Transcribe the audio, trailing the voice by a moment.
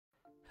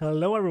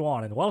Hello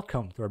everyone and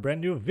welcome to a brand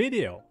new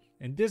video.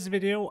 In this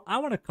video, I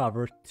want to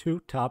cover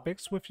two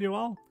topics with you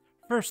all.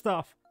 First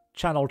off,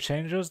 channel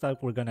changes that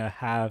we're gonna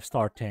have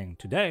starting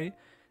today,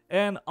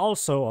 and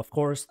also, of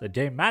course, the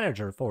game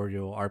manager for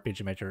your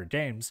RPG Maker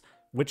games,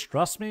 which,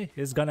 trust me,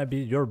 is gonna be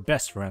your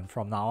best friend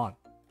from now on.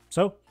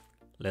 So,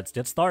 let's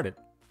get started.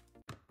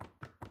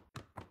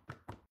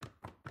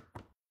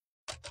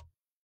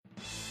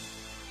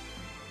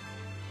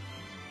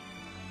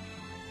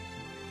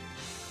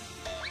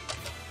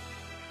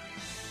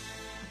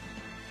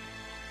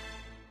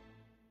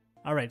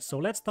 Alright, so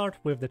let's start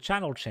with the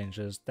channel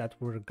changes that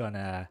we're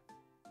gonna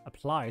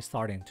apply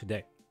starting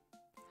today.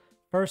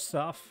 First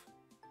off,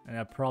 and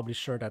I'm probably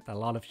sure that a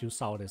lot of you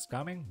saw this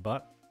coming,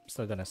 but I'm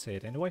still gonna say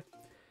it anyway,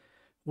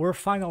 we're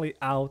finally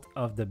out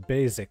of the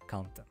basic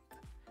content.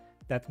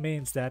 That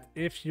means that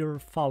if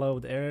you've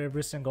followed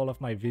every single of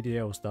my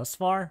videos thus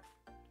far,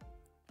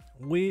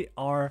 we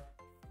are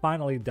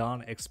finally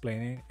done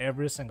explaining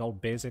every single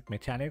basic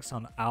mechanics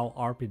on how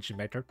RPG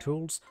Maker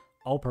tools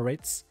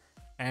operates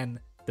and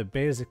the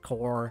basic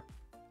core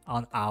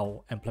on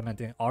how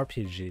implementing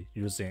RPG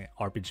using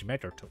RPG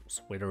Maker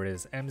tools, whether it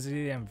is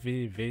MZ,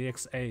 MV,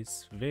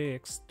 VX8,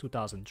 VX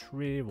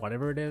 2003,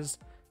 whatever it is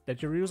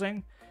that you're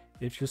using.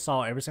 If you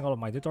saw every single of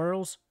my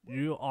tutorials,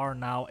 you are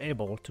now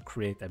able to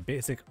create a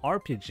basic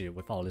RPG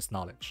with all this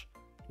knowledge,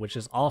 which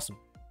is awesome.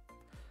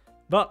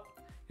 But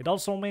it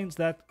also means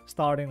that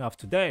starting off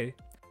today,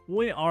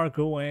 we are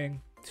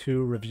going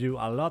to review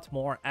a lot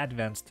more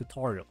advanced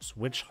tutorials,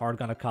 which are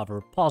gonna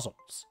cover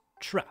puzzles,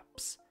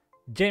 traps,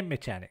 game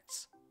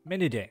mechanics,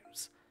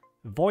 minigames,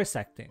 voice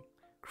acting,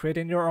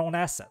 creating your own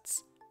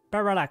assets,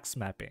 parallax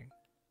mapping,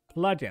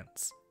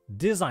 plugins,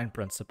 design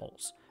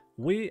principles.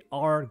 We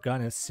are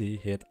gonna see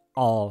it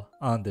all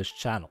on this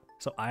channel.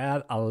 So I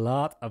had a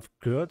lot of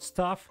good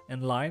stuff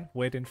in line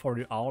waiting for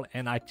you all,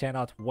 and I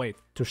cannot wait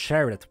to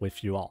share it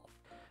with you all.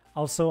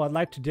 Also, I'd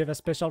like to give a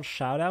special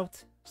shout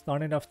out.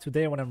 Starting off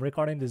today when I'm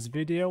recording this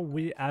video,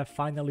 we have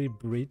finally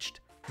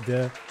breached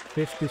the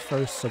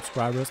 51st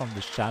subscribers on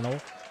this channel,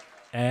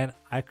 and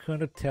I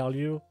couldn't tell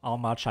you how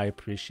much I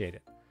appreciate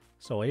it.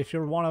 So if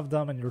you're one of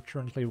them and you're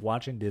currently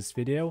watching this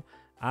video,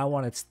 I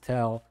wanted to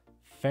tell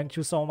thank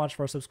you so much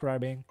for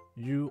subscribing.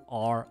 You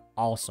are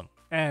awesome.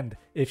 And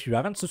if you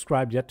haven't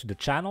subscribed yet to the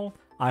channel,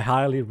 I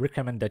highly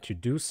recommend that you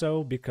do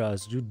so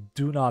because you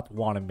do not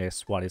want to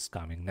miss what is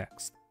coming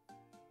next.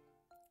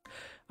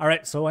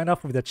 Alright, so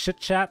enough with the chit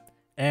chat,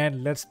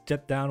 and let's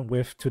get down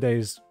with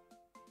today's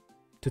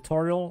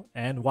tutorial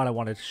and what I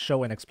wanted to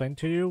show and explain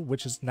to you,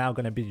 which is now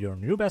going to be your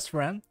new best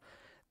friend,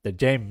 the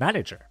game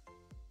manager.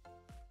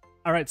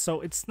 Alright,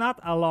 so it's not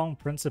a long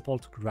principle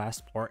to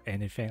grasp or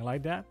anything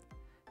like that,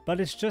 but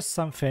it's just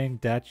something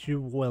that you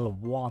will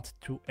want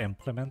to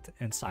implement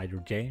inside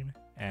your game,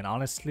 and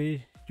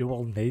honestly, you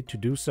will need to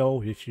do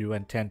so if you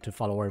intend to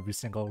follow every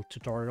single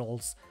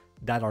tutorials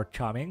that are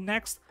coming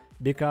next,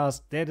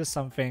 because that is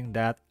something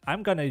that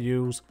I'm gonna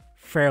use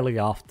fairly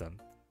often.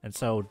 And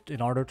so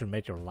in order to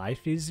make your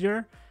life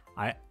easier,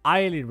 I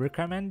highly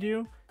recommend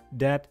you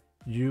that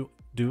you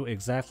do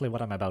exactly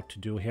what I'm about to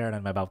do here and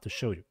I'm about to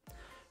show you.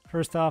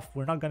 First off,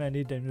 we're not gonna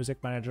need the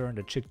music manager and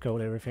the cheat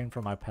code, everything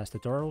from my past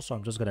tutorials, so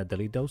I'm just gonna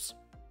delete those.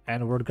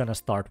 And we're gonna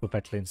start with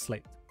a clean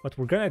slate. What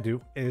we're gonna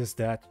do is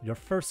that your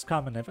first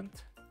common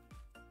event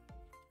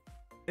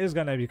is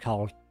gonna be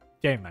called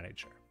Game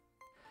Manager.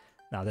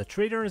 Now the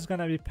trigger is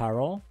gonna be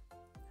parallel,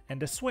 and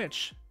the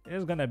switch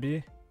is gonna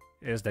be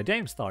is the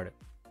game started.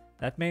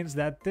 That means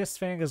that this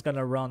thing is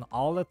gonna run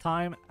all the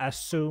time as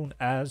soon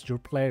as your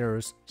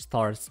players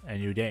starts a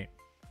new game.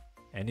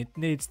 And it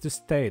needs to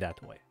stay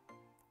that way.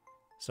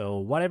 So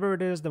whatever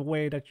it is the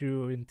way that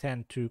you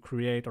intend to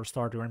create or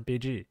start your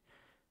RPG,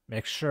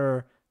 make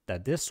sure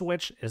that this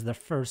switch is the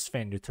first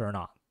thing you turn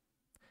on.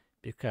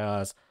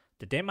 Because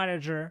the game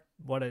manager,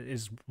 what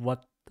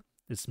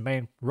its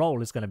main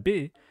role is gonna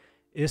be,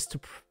 is to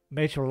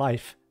make your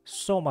life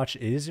so much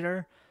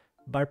easier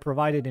by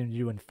providing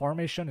you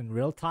information in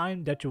real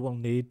time that you will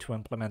need to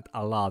implement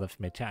a lot of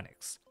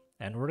mechanics.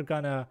 And we're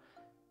gonna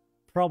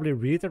probably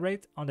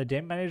reiterate on the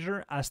game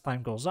manager as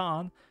time goes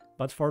on,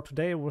 but for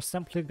today we're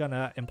simply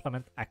gonna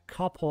implement a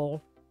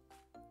couple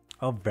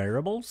of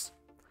variables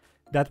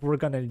that we're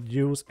gonna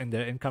use in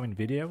the incoming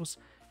videos,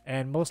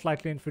 and most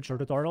likely in future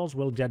tutorials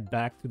we'll get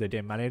back to the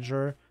game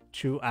manager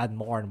to add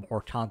more and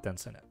more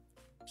contents in it.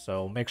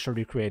 So make sure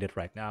you create it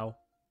right now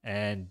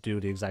and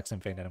do the exact same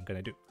thing that I'm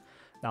gonna do.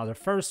 Now the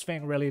first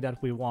thing really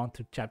that we want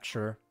to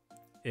capture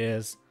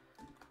is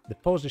the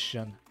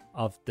position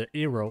of the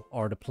hero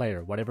or the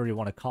player, whatever you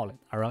want to call it.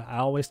 I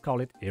always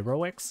call it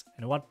hero X,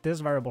 and what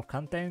this variable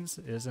contains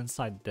is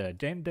inside the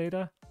game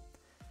data,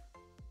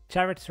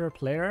 character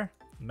player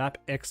map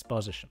X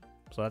position.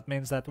 So that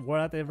means that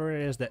whatever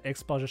is the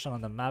X position on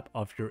the map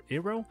of your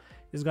hero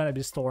is going to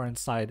be stored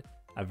inside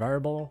a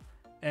variable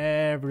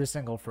every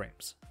single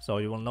frames. So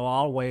you will know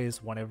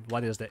always what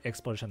is the X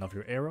position of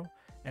your hero.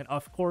 And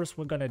of course,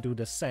 we're gonna do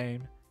the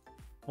same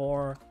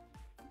for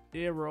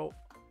hero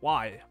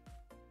Y.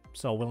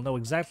 So we'll know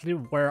exactly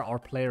where our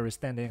player is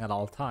standing at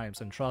all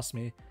times. And trust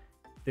me,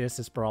 this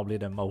is probably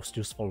the most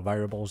useful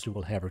variables you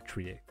will ever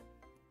create.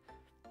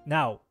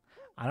 Now,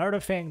 another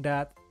thing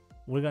that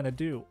we're gonna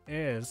do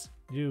is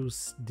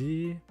use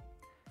the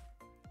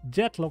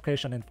get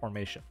location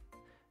information.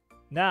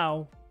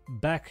 Now,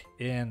 back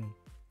in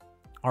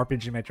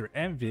RPG Maker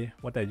MV,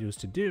 what I used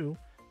to do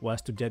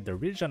was to get the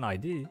region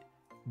ID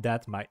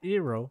that my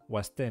hero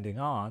was standing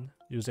on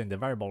using the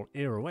variable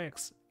hero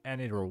x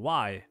and hero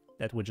y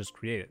that we just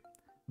created.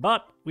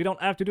 But we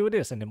don't have to do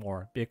this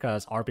anymore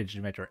because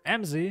RPG Maker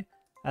MZ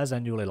has a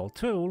new little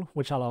tool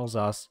which allows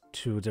us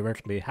to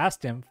directly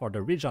ask him for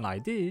the region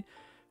ID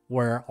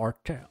where our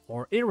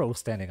hero is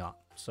standing on.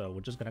 So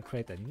we're just gonna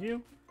create a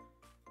new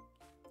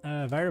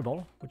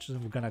variable which is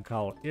we're gonna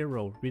call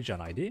hero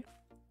region ID,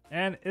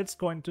 and it's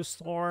going to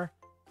store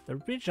the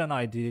region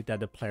ID that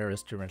the player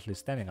is currently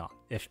standing on,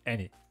 if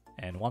any.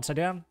 And once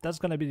again, that's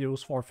gonna be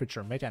used for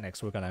future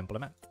mechanics we're gonna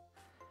implement.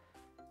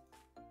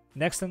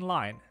 Next in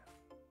line,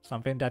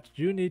 something that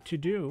you need to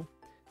do,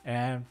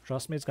 and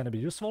trust me, it's gonna be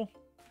useful,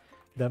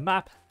 the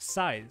map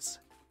size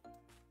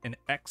in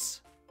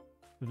X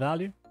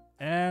value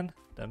and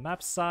the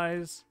map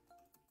size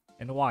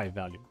in Y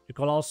value. You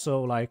could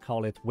also like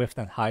call it width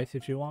and height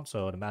if you want,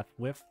 so the map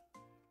width.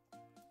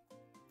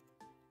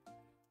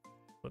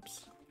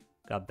 Whoops,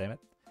 god damn it.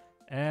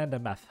 And the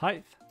map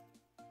height.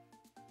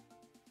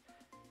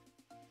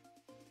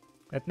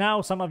 And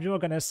now some of you are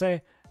gonna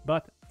say,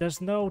 but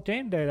there's no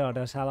game data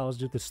that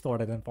allows you to store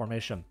that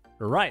information.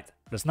 Right,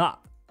 there's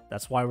not.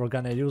 That's why we're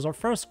gonna use our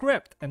first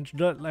script.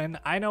 And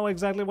I know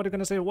exactly what you're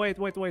gonna say. Wait,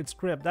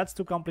 script. That's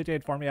too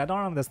complicated for me. I don't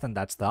understand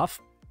that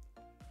stuff.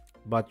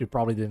 But you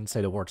probably didn't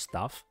say the word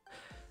stuff.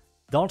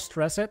 Don't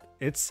stress it.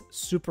 It's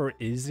super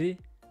easy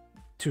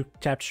to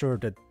capture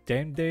the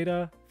game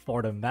data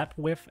for the map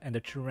width and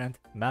the current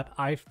map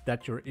height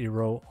that your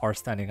hero are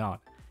standing on.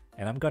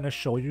 And I'm gonna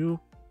show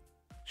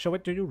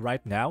it to you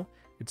right now.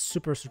 It's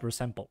super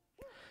simple.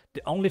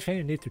 The only thing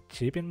you need to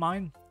keep in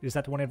mind is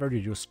that whenever you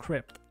use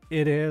script,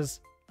 it is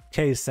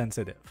case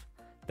sensitive.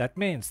 That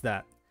means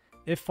that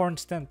if, for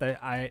instance,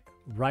 I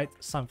write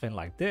something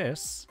like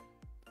this,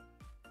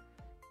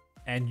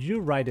 and you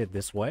write it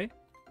this way,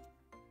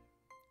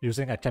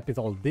 using a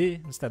capital D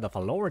instead of a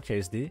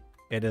lowercase d,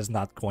 it is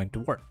not going to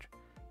work.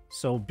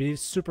 So be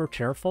super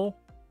careful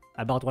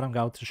about what I'm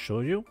going to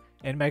show you,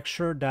 and make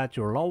sure that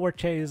your lower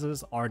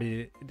cases are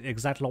the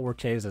exact lower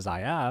cases I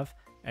have,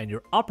 and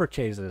your upper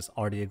cases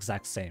are the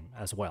exact same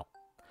as well.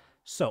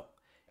 So,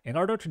 in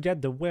order to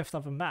get the width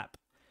of a map,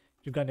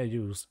 you're gonna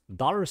use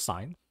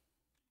 $,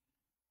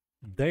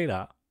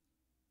 data,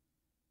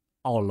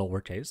 all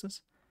lower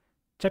cases,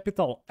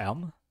 capital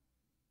M,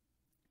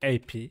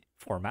 AP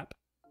for map,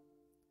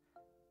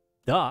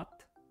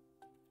 dot,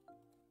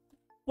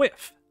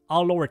 width,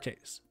 all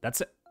lowercase.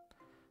 That's it.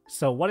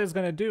 So what it's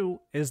gonna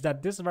do is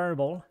that this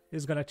variable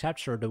is gonna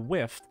capture the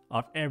width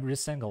of every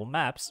single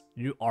maps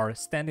you are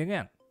standing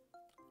in.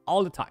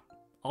 All the time,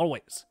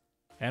 always.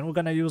 And we're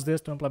gonna use this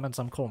to implement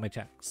some cool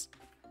mechanics.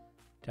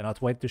 Cannot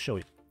wait to show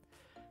you.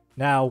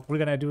 Now, we're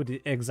gonna do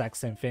the exact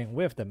same thing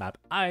with the map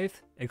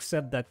height,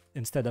 except that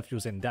instead of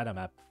using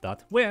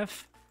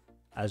datamap.width,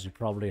 as you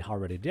probably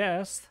already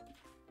guessed,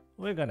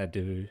 we're gonna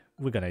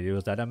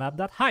use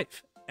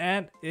datamap.height.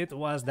 And it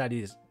was that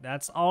easy.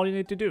 That's all you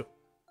need to do.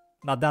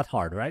 Not that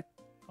hard, right?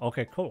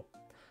 Okay, cool.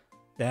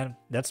 Then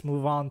let's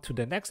move on to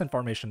the next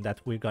information that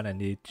we're gonna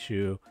need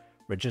to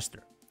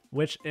register,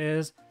 which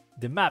is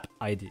the map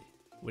ID,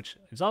 which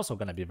is also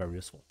gonna be very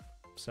useful.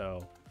 So,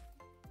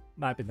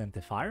 map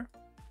identifier.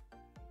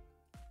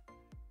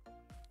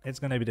 It's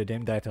gonna be the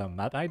game data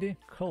map ID.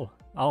 Cool.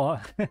 Oh,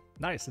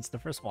 nice, it's the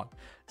first one.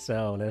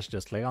 So let's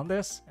just click on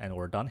this and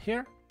we're done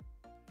here.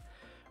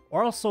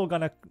 We're also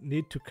gonna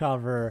need to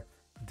cover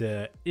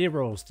the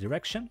hero's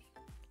direction.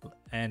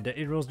 And the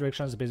hero's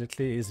direction is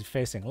basically is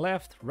facing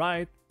left,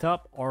 right,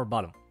 top, or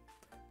bottom.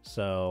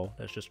 So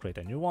let's just create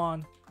a new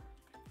one.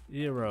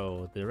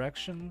 Hero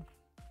direction.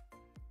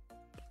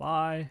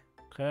 Apply.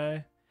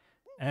 Okay.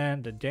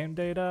 And the game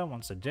data,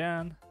 once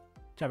again,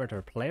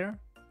 character player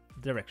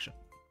direction.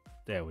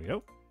 There we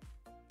go.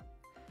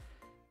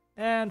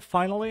 And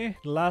finally,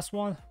 the last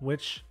one,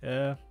 which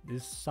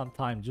is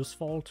sometimes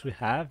useful to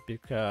have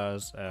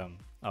because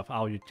of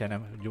how you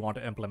want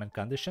to implement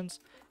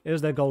conditions,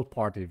 is the gold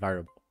party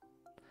variable.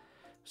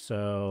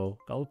 So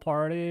gold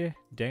party,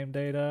 game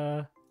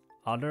data,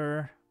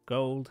 other,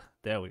 gold,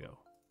 there we go.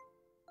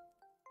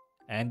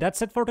 And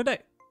that's it for today.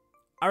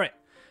 Alright,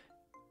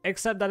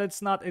 except that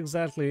it's not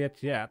exactly it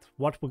yet.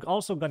 What we're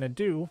also gonna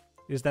do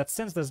is that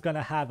since there's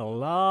gonna have a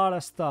lot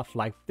of stuff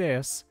like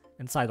this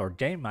inside our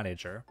game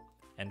manager,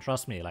 and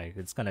trust me, like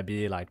it's gonna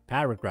be like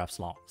paragraphs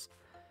long,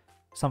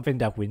 something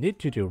that we need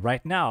to do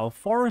right now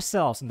for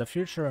ourselves in the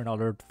future in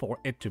order for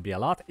it to be a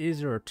lot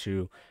easier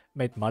to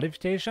make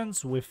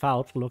modifications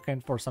without looking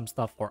for some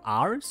stuff for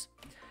hours,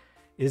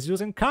 is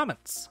using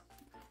comments.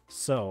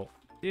 So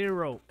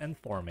hero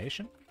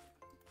information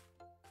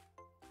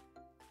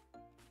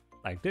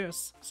like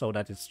this, so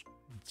that it's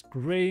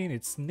green,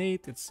 it's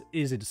neat, it's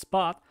easy to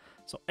spot.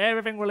 So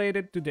everything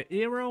related to the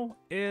arrow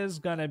is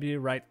gonna be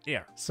right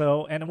here.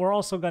 So, and we're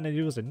also gonna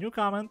use a new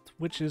comment,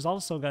 which is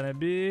also gonna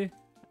be,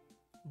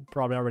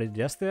 probably already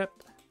guessed it,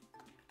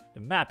 the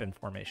map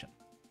information.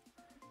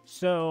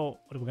 So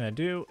what we're gonna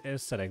do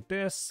is select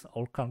this,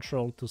 Alt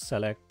Control to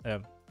select,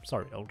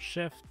 Alt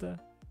Shift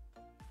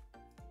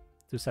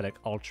to select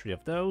all three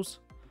of those.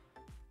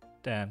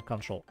 Then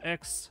Control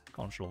X,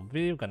 Control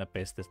V, we're gonna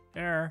paste this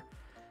there.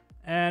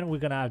 And we're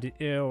gonna have the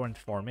arrow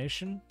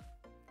information.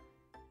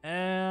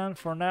 And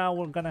for now,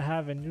 we're gonna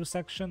have a new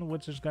section,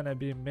 which is gonna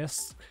be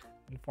misc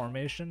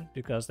information,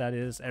 because that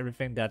is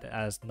everything that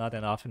has not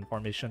enough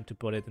information to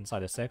put it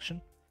inside a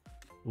section,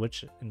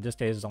 which in this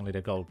case is only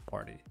the gold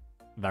party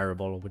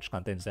variable, which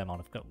contains the amount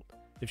of gold.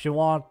 If you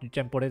want, you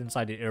can put it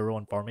inside the arrow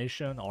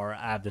information or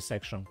have the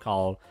section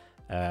called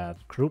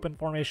group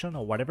information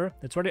or whatever.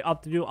 It's really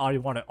up to you how you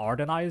want to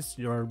organize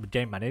your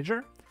game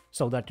manager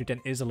so that you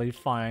can easily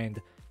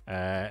find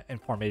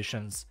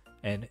informations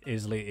and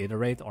easily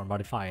iterate or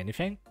modify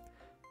anything,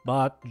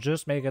 but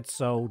just make it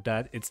so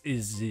that it's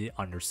easy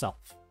on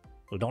yourself.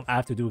 You don't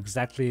have to do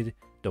exactly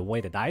the way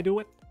that I do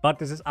it, but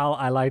this is how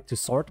I like to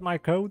sort my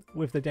code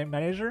with the game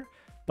manager,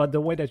 but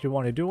the way that you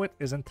want to do it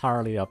is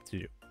entirely up to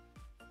you.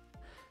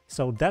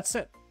 So that's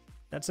it.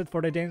 That's it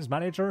for the games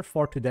manager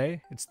for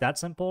today. It's that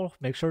simple.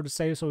 Make sure to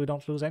save so you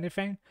don't lose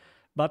anything.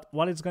 But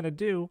what it's going to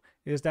do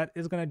is that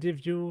it's going to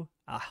give you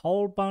a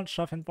whole bunch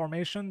of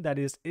information that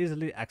is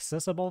easily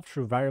accessible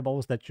through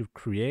variables that you've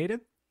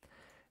created.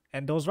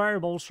 And those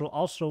variables will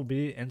also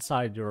be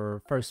inside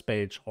your first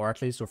page, or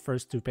at least your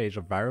first 2 pages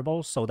of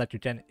variables, so that you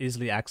can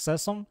easily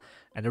access them.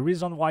 And the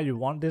reason why you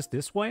want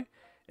this way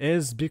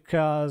is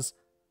because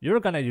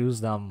you're going to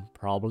use them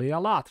probably a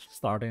lot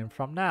starting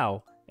from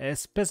now.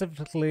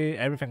 Specifically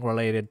everything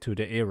related to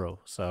the arrow.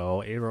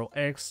 So arrow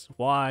X,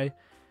 Y,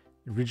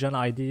 region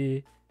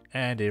ID,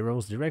 and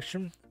arrow's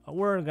direction.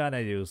 We're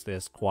gonna use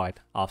this quite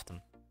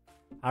often.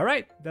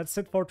 Alright, that's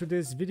it for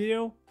today's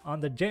video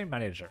on the game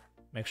manager.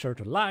 Make sure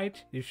to like.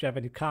 If you have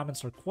any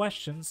comments or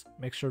questions,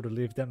 make sure to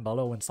leave them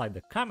below inside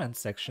the comment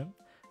section.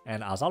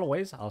 And as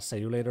always, I'll see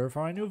you later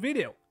for a new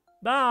video.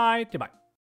 Bye! Goodbye!